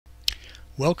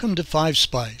Welcome to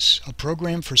 5Spice, a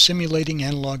program for simulating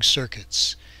analog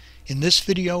circuits. In this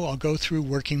video I'll go through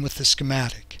working with the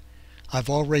schematic. I've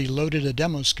already loaded a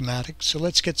demo schematic, so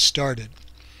let's get started.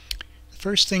 The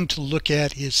first thing to look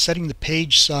at is setting the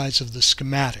page size of the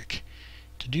schematic.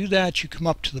 To do that, you come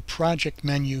up to the project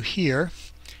menu here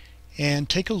and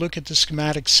take a look at the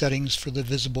schematic settings for the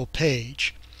visible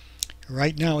page.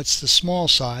 Right now it's the small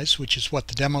size, which is what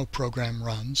the demo program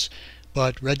runs,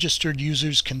 but registered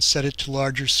users can set it to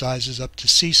larger sizes up to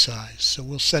C size, so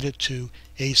we'll set it to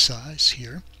A size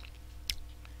here.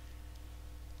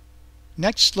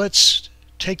 Next, let's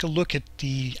take a look at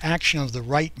the action of the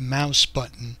right mouse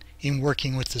button in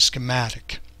working with the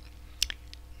schematic.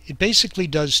 It basically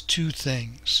does two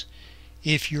things.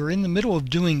 If you're in the middle of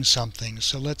doing something,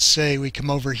 so let's say we come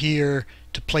over here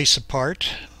to place a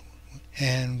part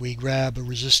and we grab a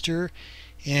resistor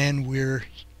and we're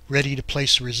ready to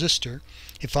place a resistor.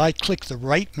 If I click the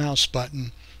right mouse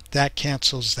button, that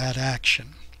cancels that action.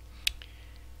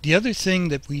 The other thing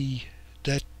that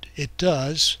it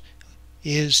does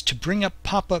is to bring up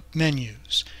pop-up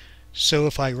menus. So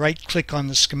if I right click on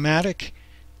the schematic,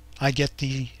 I get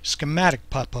the schematic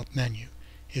pop-up menu.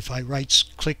 If I right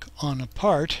click on a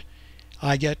part,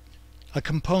 I get a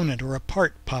component or a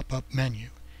part pop-up menu.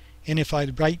 And if I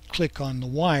right click on the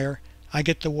wire, I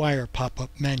get the wire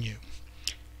pop-up menu.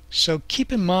 So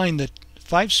keep in mind that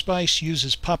 5Spice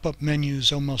uses pop-up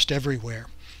menus almost everywhere.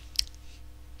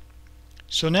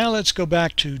 So now let's go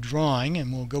back to drawing,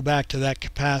 and we'll go back to that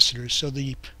capacitor. So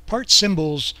the part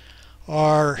symbols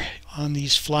are on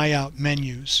these flyout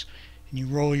menus, and you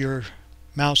roll your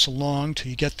mouse along till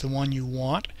you get the one you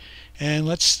want. And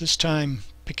let's this time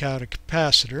pick out a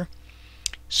capacitor.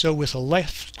 So with a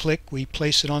left click we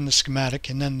place it on the schematic,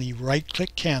 and then the right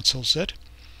click cancels it.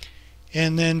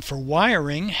 And then for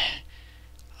wiring,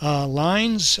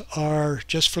 lines are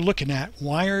just for looking at.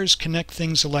 Wires connect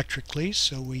things electrically,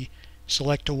 so we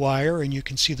select a wire and you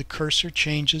can see the cursor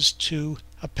changes to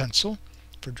a pencil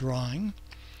for drawing.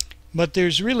 But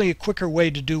there's really a quicker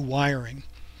way to do wiring.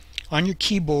 On your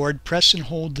keyboard, press and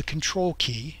hold the control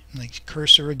key, and the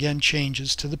cursor again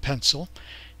changes to the pencil.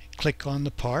 Click on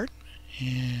the part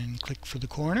and click for the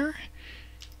corner,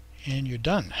 and you're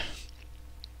done.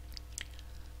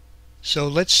 So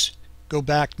let's go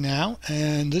back now,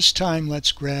 and this time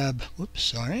let's grab a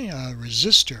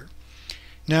resistor.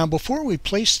 Now before we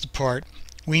place the part,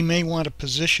 we may want to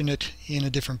position it in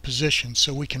a different position,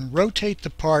 so we can rotate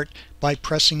the part by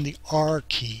pressing the R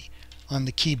key on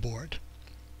the keyboard.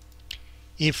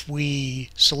 If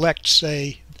we select,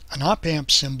 say, an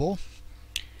op-amp symbol,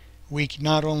 we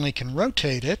not only can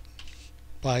rotate it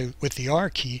with the R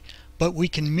key, but we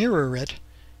can mirror it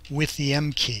with the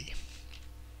M key.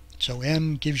 So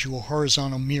M gives you a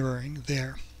horizontal mirroring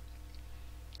there.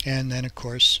 And then of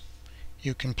course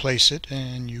you can place it,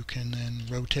 and you can then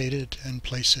rotate it and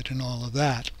place it and all of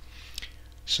that.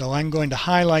 So I'm going to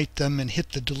highlight them and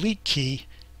hit the delete key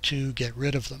to get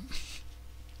rid of them.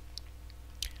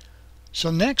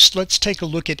 So next let's take a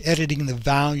look at editing the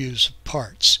values of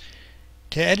parts.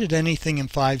 To edit anything in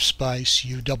 5Spice,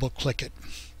 you double click it.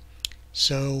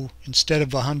 So instead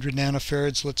of 100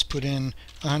 nanofarads, let's put in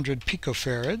 100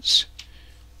 picofarads.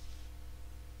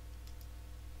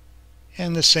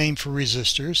 And the same for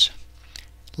resistors.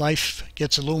 Life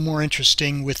gets a little more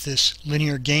interesting with this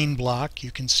linear gain block.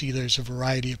 You can see there's a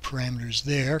variety of parameters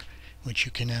there which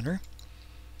you can enter.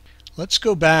 Let's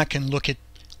go back and look at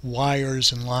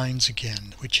wires and lines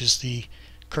again, which is the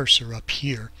cursor up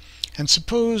here. And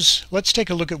suppose, let's take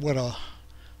a look at what a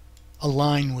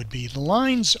line would be. The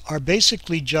lines are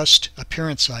basically just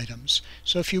appearance items.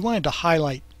 So if you wanted to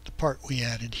highlight the part we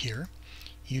added here,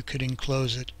 you could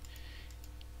enclose it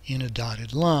in a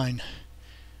dotted line.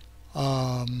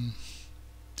 And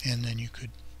then you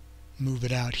could move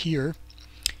it out here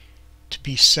to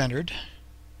be centered.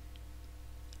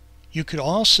 We could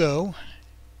also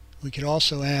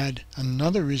add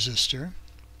another resistor.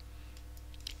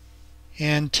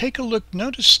 And take a look.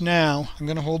 Notice now I'm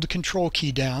going to hold the control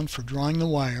key down for drawing the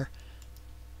wire,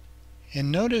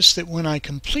 and notice that when I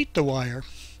complete the wire,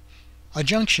 a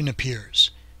junction appears.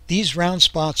 These round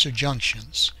spots are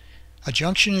junctions. A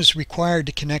junction is required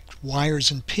to connect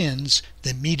wires and pins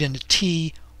that meet in a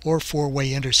T or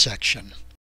four-way intersection.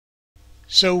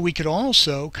 So we could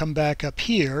also come back up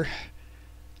here,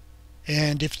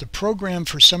 and if the program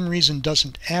for some reason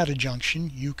doesn't add a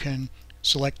junction, you can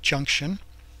select junction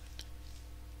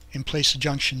and place a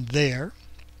junction there,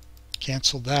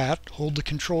 cancel that, hold the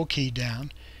control key down,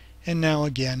 and now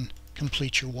again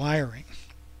complete your wiring.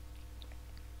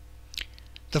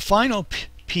 The final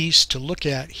piece to look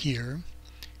at here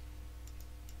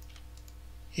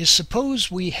is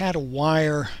suppose we had a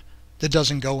wire that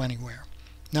doesn't go anywhere.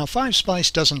 Now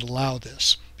 5Spice doesn't allow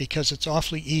this because it's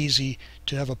awfully easy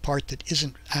to have a part that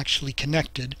isn't actually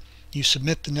connected. You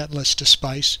submit the netlist to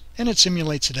Spice and it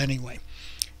simulates it anyway.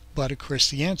 But of course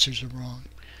the answers are wrong.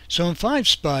 So in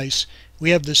 5Spice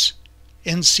we have this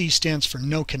NC stands for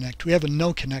no connect. We have a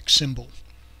no connect symbol.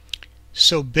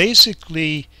 So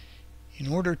basically,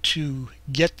 in order to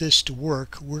get this to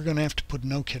work, we're going to have to put a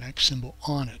no connect symbol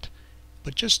on it.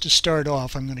 But just to start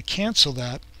off, I'm going to cancel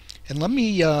that. And let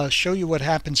me show you what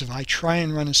happens if I try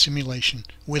and run a simulation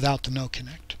without the no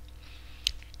connect.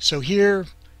 So here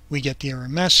we get the error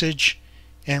message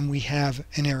and we have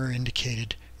an error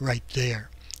indicated right there.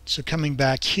 So coming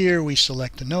back here, we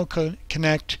select the no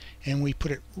connect and we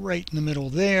put it right in the middle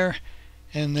there,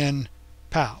 and then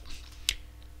pow.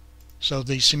 So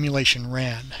the simulation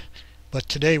ran. But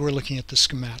today we're looking at the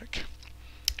schematic.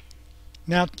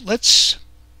 Now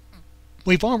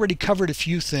we've already covered a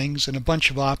few things and a bunch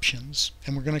of options,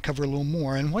 and we're going to cover a little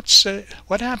more. And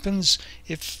what happens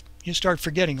if you start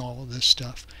forgetting all of this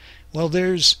stuff? Well,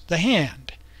 there's the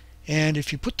hand, and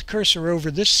if you put the cursor over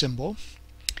this symbol,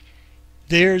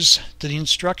 there's the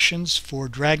instructions for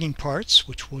dragging parts,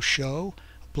 which will show,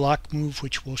 block move,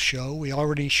 which will show. We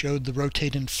already showed the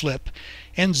rotate and flip,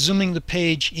 and zooming the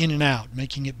page in and out,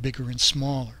 making it bigger and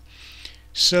smaller.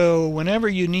 So whenever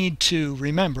you need to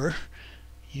remember,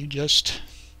 you just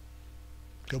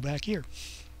go back here.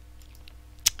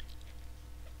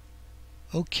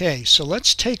 Okay, so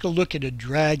let's take a look at a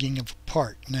dragging of a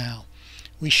part now.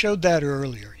 We showed that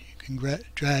earlier. You can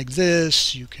drag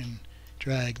this, you can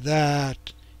drag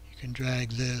that, you can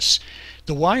drag this.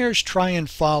 The wires try and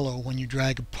follow when you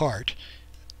drag a part,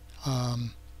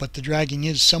 but the dragging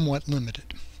is somewhat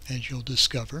limited, as you'll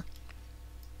discover.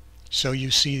 So you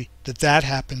see that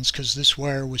happens because this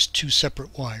wire was two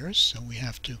separate wires, so we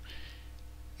have to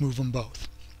move them both.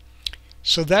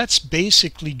 So that's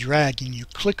basically dragging. You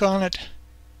click on it,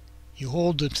 you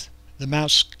hold the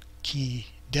mouse key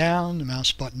down, the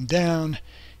mouse button down,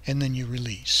 and then you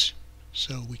release.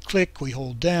 So we click, we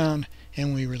hold down,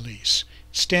 and we release.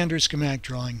 Standard schematic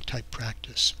drawing type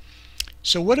practice.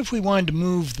 So what if we wanted to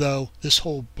move, though, this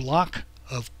whole block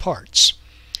of parts?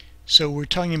 So we're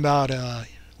talking about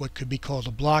what could be called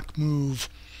a block move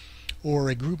or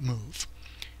a group move.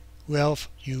 Well,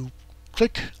 you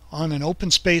click on an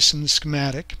open space in the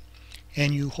schematic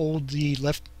and you hold the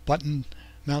left button,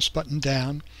 mouse button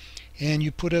down, and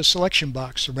you put a selection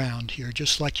box around here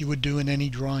just like you would do in any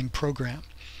drawing program.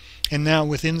 And now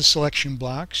within the selection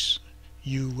box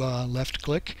you left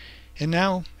click, and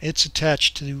now it's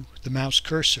attached to the mouse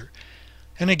cursor.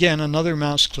 And again, another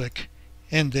mouse click,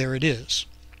 and there it is.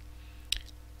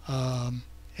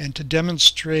 And to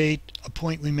demonstrate a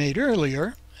point we made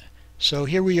earlier, so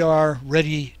here we are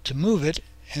ready to move it,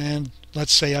 and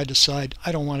let's say I decide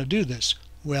I don't want to do this.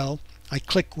 Well, I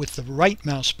click with the right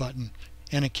mouse button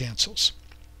and it cancels.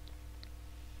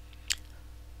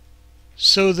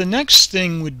 So the next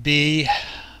thing would be,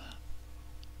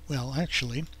 well,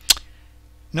 actually,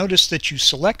 notice that you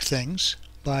select things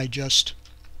by just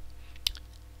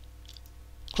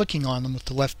clicking on them with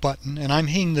the left button, and I'm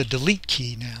hitting the delete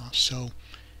key now. So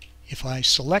if I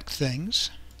select things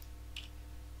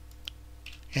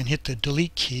and hit the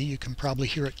delete key, you can probably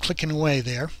hear it clicking away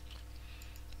there.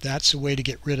 That's a way to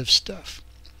get rid of stuff.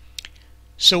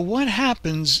 So what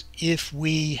happens if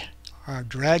we are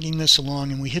dragging this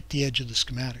along and we hit the edge of the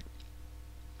schematic?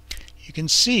 You can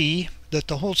see that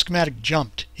the whole schematic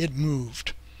jumped. It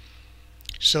moved.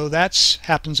 So that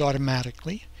happens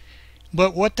automatically.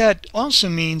 But what that also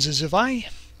means is if I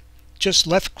just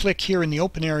left click here in the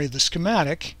open area of the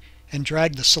schematic and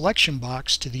drag the selection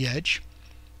box to the edge,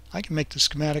 I can make the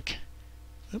schematic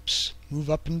move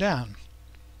up and down.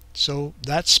 So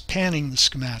that's panning the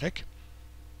schematic.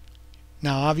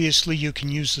 Now obviously you can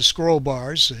use the scroll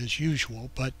bars as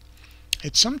usual, but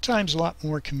it's sometimes a lot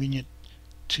more convenient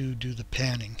to do the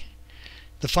panning.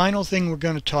 The final thing we're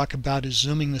going to talk about is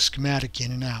zooming the schematic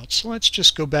in and out. So let's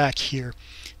just go back here.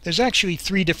 There's actually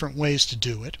 3 different ways to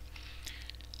do it.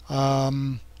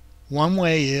 One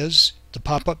way is the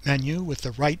pop-up menu with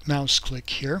the right mouse click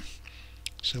here.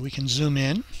 So we can zoom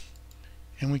in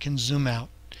and we can zoom out.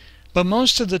 But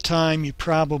most of the time you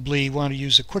probably want to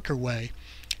use a quicker way.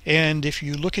 And if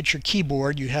you look at your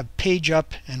keyboard, you have page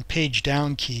up and page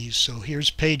down keys. So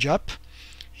here's page up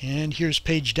and here's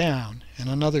page down and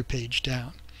another page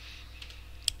down.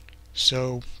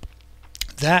 So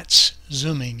that's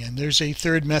zooming, and there's a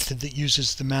third method that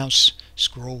uses the mouse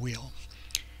scroll wheel.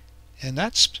 And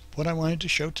that's what I wanted to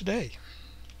show today.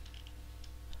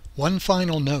 One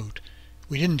final note.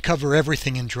 We didn't cover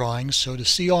everything in drawing, so to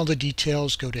see all the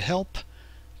details, go to Help,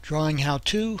 Drawing How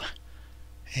To,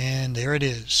 and there it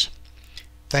is.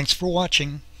 Thanks for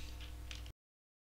watching.